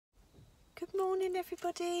Good morning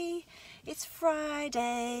everybody. It's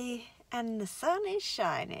Friday and the sun is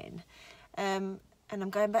shining and I'm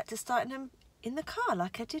going back to starting them in the car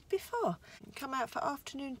like I did before. Come out for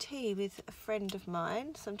afternoon tea with a friend of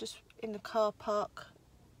mine, so I'm just in the car park.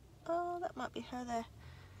 Oh, that might be her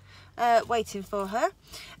there, waiting for her.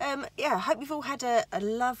 Yeah, I hope you've all had a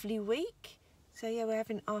lovely week. So yeah, we're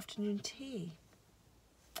having afternoon tea.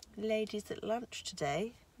 Ladies at lunch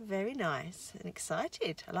today. Very nice and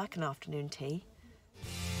excited. I like an afternoon tea.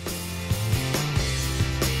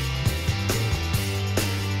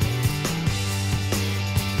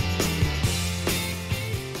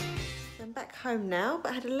 I'm back home now,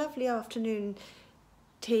 but I had a lovely afternoon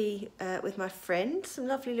tea with my friend. Some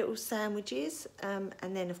lovely little sandwiches, and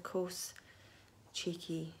then of course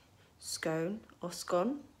cheeky scone or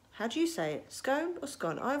scone. How do you say it? Scone or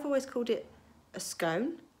scone? I've always called it a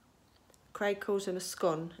scone. Craig calls them a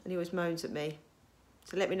scone and he always moans at me.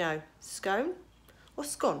 So let me know, scone or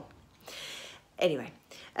scone? Anyway,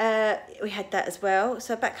 we had that as well.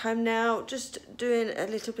 So back home now, just doing a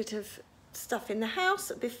little bit of stuff in the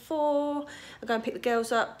house before I go and pick the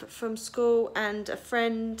girls up from school and a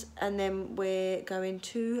friend, and then we're going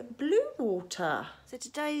to Bluewater. So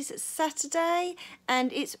today's Saturday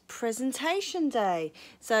and it's presentation day.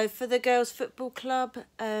 So for the girls football club,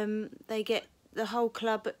 the whole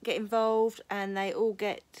club get involved and they all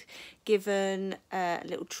get given a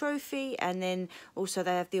little trophy, and then also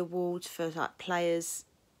they have the awards for like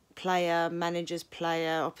player, managers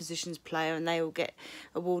player, opposition's player, and they all get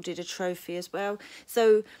awarded a trophy as well.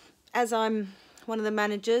 So as I'm one of the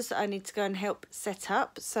managers, I need to go and help set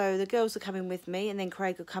up. So the girls are coming with me and then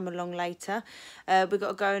Craig will come along later. We've got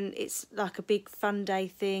to go, and it's like a big fun day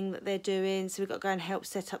thing that they're doing. So we've got to go and help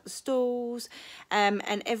set up the stalls. And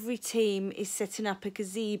every team is setting up a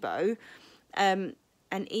gazebo. And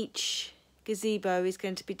each gazebo is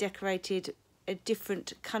going to be decorated a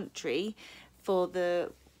different country for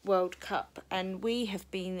the World Cup. And we have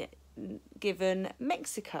been given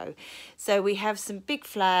Mexico. So we have some big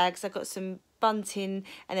flags. I've got some bunting,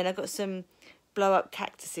 and then I got some blow up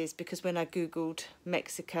cactuses because when I googled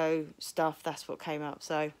Mexico stuff, that's what came up,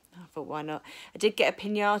 so I thought why not. I did get a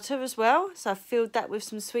piñata as well, so I filled that with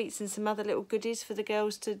some sweets and some other little goodies for the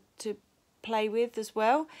girls to play with as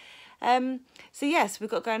well. So yes, we've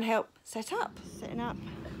got to go and help setting up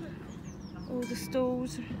all the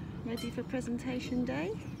stalls ready for presentation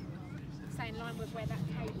day. Stay in line with where that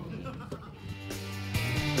table is.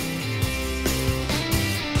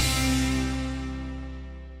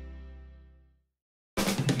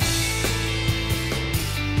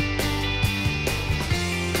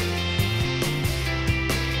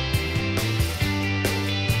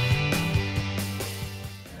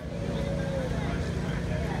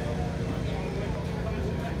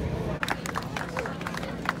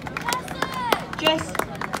 Jess.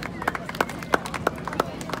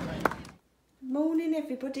 Morning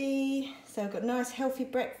everybody. So I've got a nice healthy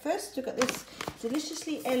breakfast. We've got this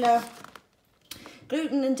deliciously Ella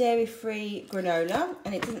gluten and dairy free granola,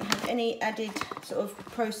 and it doesn't have any added sort of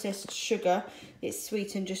processed sugar. It's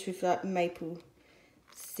sweetened just with like maple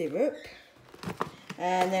syrup.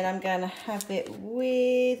 And then I'm going to have it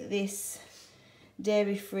with this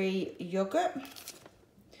dairy free yogurt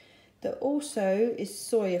that also is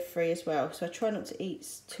soya free as well, so I try not to eat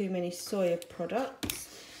too many soya products.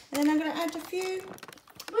 And then I'm going to add a few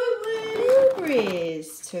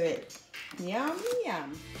blueberries to it. Yum,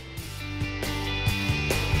 yum.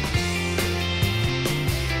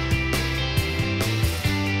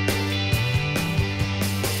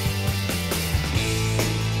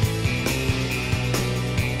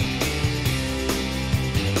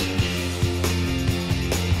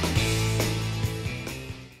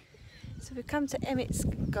 We've come to Emmett's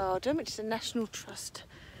Garden, which is a National Trust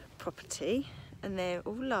property, and they're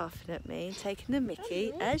all laughing at me and taking the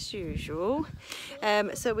mickey as usual.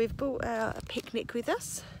 So we've brought a picnic with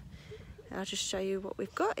us. I'll just show you what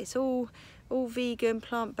we've got. It's all vegan,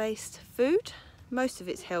 plant-based food. Most of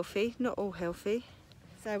it's healthy, not all healthy.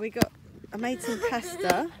 So I made some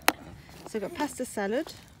pasta. So I've got pasta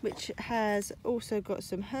salad, which has also got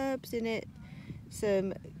some herbs in it,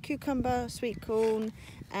 some cucumber, sweet corn,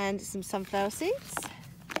 and some sunflower seeds.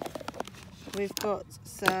 We've got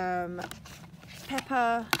some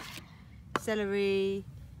pepper, celery,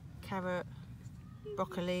 carrot,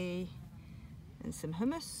 broccoli, and some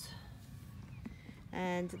hummus.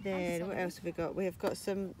 And then what else have we got? We've got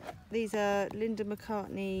some, these are Linda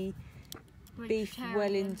McCartney beef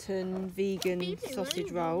Wellington vegan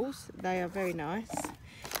sausage rolls. They are very nice.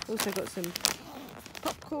 Also got some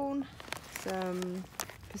popcorn, some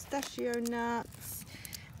pistachio nuts,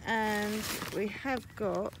 And we have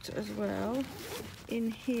got as well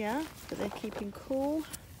in here, but they're keeping cool,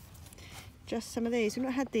 just some of these. We've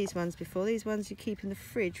not had these ones before. These ones you keep in the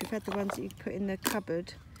fridge. We've had the ones that you put in the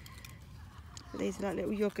cupboard. But these are like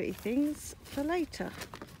little yogurty things for later.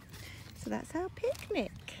 So that's our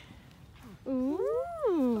picnic.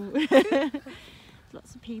 Ooh!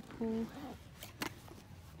 Lots of people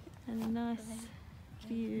and a nice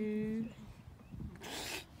view.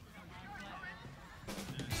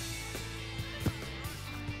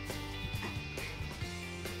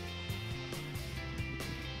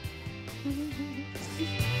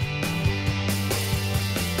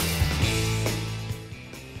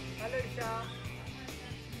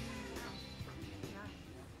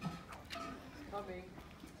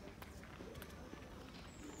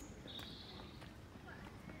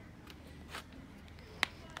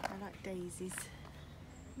 I like daisies.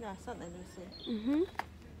 Nice, aren't they, Lucy? Mhm.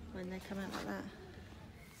 When they come out like that.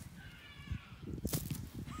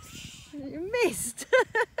 You missed!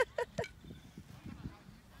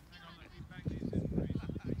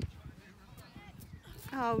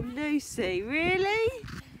 Oh, Lucy, really?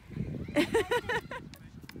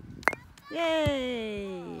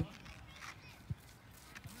 Yay!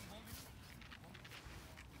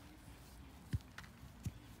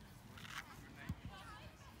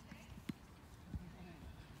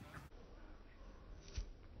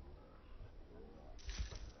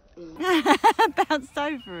 Bounced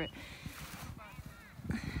over it.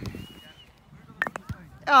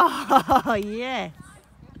 Oh, yes.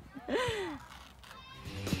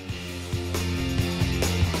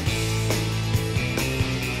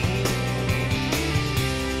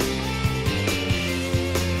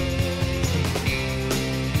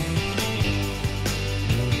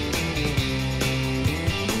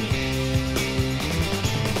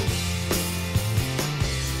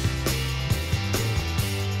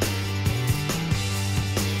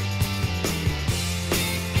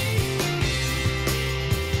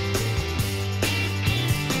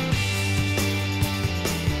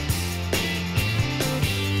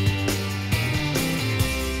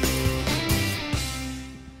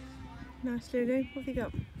 Nice, Lulu. What have you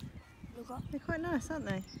got? They're quite nice, aren't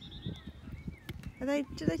they?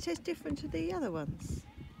 Do they taste different to the other ones?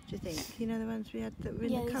 Do you think? You know, the ones we had that were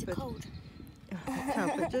in the cupboard. Yeah, cold. Oh, they're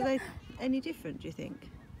cold, but do they any different? Do you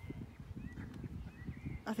think?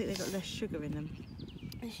 I think they've got less sugar in them.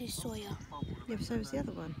 This is soya. Yeah, but so is the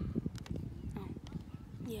other one. Oh,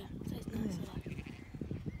 yeah. So it's not soya.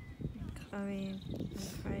 Chloe and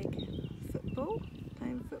Craig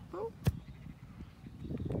playing football.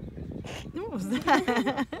 What was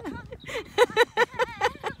that?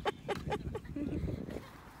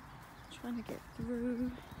 Trying to get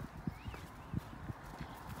through.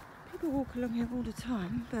 People walk along here all the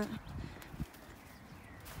time, but I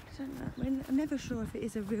don't know. I mean, I'm never sure if it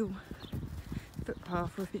is a real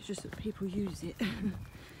footpath or if it's just that people use it.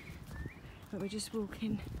 But we're just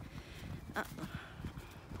walking up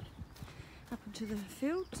into the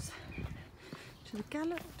fields, to the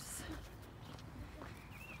gallops.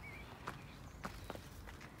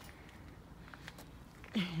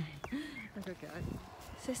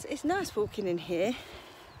 So it's nice walking in here.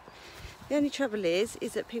 The only trouble is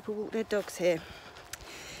that people walk their dogs here.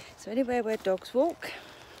 So anywhere where dogs walk,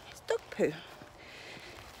 it's dog poo.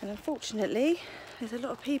 And unfortunately, there's a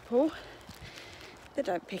lot of people that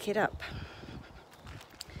don't pick it up.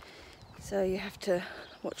 So you have to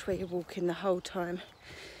watch where you're walking the whole time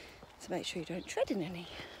to make sure you don't tread in any.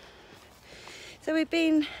 So we've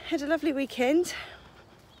had a lovely weekend.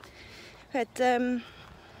 We had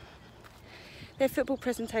their football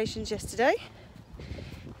presentations yesterday,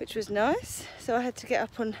 which was nice. So I had to get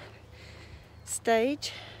up on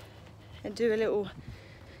stage and do a little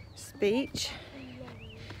speech,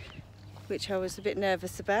 which I was a bit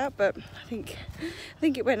nervous about, but I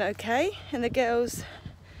think it went okay. And the girls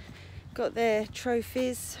got their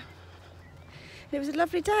trophies. And it was a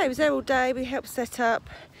lovely day. I was there all day. We helped set up.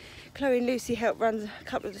 Chloe and Lucy helped run a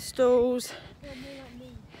couple of the stalls.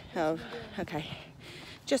 Oh, okay.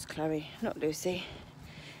 Just Chloe, not Lucy.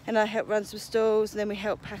 And I helped run some stalls, and then we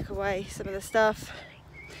helped pack away some of the stuff.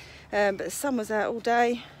 But the sun was out all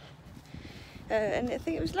day. And I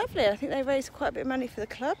think it was lovely. I think they raised quite a bit of money for the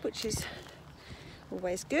club, which is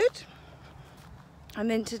always good. And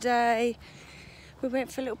then today we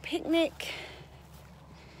went for a little picnic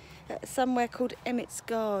at somewhere called Emmett's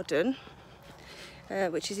Garden,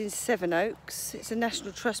 which is in Sevenoaks. It's a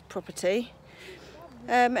National Trust property.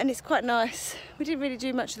 And it's quite nice. We didn't really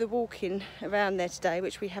do much of the walking around there today,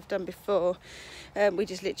 which we have done before. We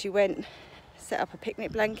just literally went, set up a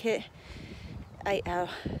picnic blanket, ate our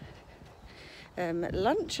at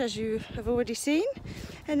lunch, as you have already seen,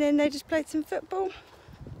 and then they just played some football,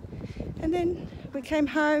 and then we came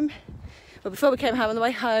home. Well, before we came home, on the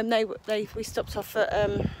way home, we stopped off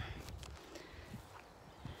at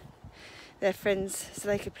their friends so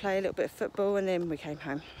they could play a little bit of football, and then we came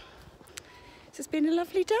home. So it's been a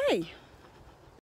lovely day.